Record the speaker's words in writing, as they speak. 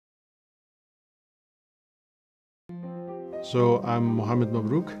So I'm Mohamed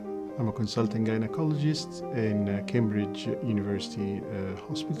Mabrouk. I'm a consulting gynecologist in Cambridge University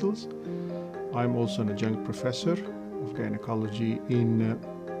hospitals. I'm also an adjunct professor of gynecology in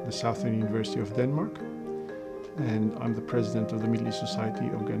the Southern University of Denmark, and I'm the president of the Middle East Society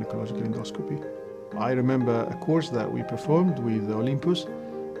of Gynecological Endoscopy. I remember a course that we performed with Olympus,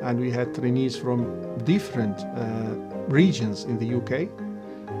 and we had trainees from different regions in the UK,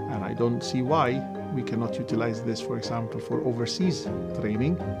 and I don't see why we cannot utilize this, for example, for overseas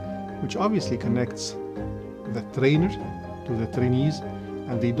training, which obviously connects the trainer to the trainees,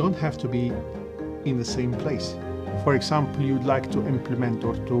 and they don't have to be in the same place. For example, you'd like to implement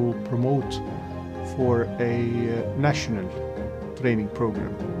or to promote for a national training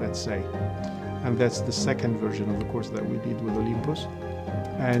program, let's say, and that's the second version of the course that we did with Olympus,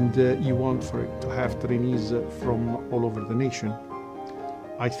 and you want for it to have trainees from all over the nation.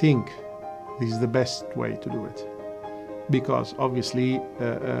 I think this is the best way to do it, because obviously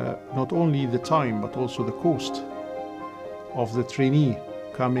not only the time but also the cost of the trainee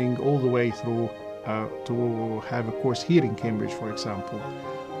coming all the way through to have a course here in Cambridge, for example.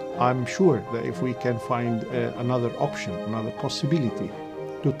 I'm sure that if we can find another option, another possibility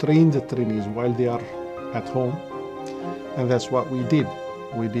to train the trainees while they are at home, and that's what we did.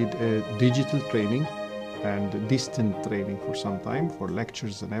 We did digital training and distant training for some time, for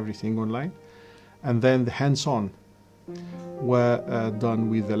lectures and everything online, and then the hands-on were done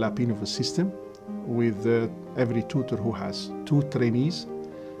with the Inovus system, with every tutor who has 2 trainees,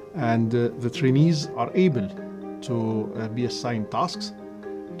 and the trainees are able to be assigned tasks,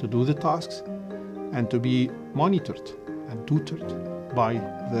 to do the tasks, and to be monitored and tutored by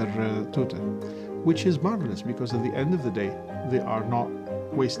their tutor, which is marvelous, because at the end of the day they are not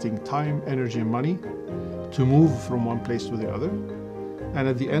wasting time, energy and money to move from one place to the other. And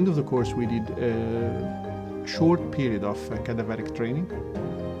at the end of the course we did a short period of cadaveric training,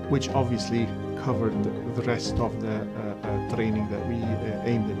 which obviously covered the rest of the training that we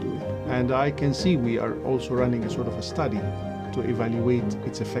aimed at doing. And I can see we are also running a sort of a study to evaluate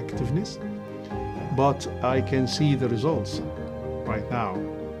its effectiveness, but I can see the results right now,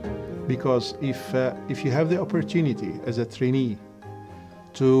 because if you have the opportunity as a trainee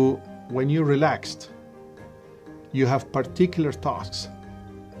to, when you're relaxed, you have particular tasks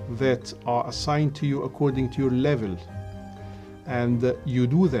that are assigned to you according to your level, and you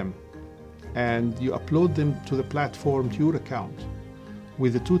do them and you upload them to the platform, to your account,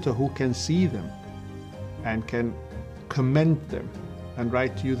 with a tutor who can see them and can comment them and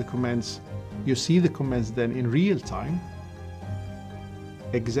write to you the comments. You see the comments then in real time,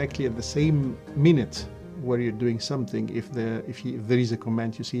 exactly at the same minute where you're doing something. If there is a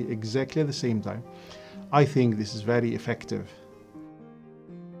comment, you see exactly at the same time. I think this is very effective.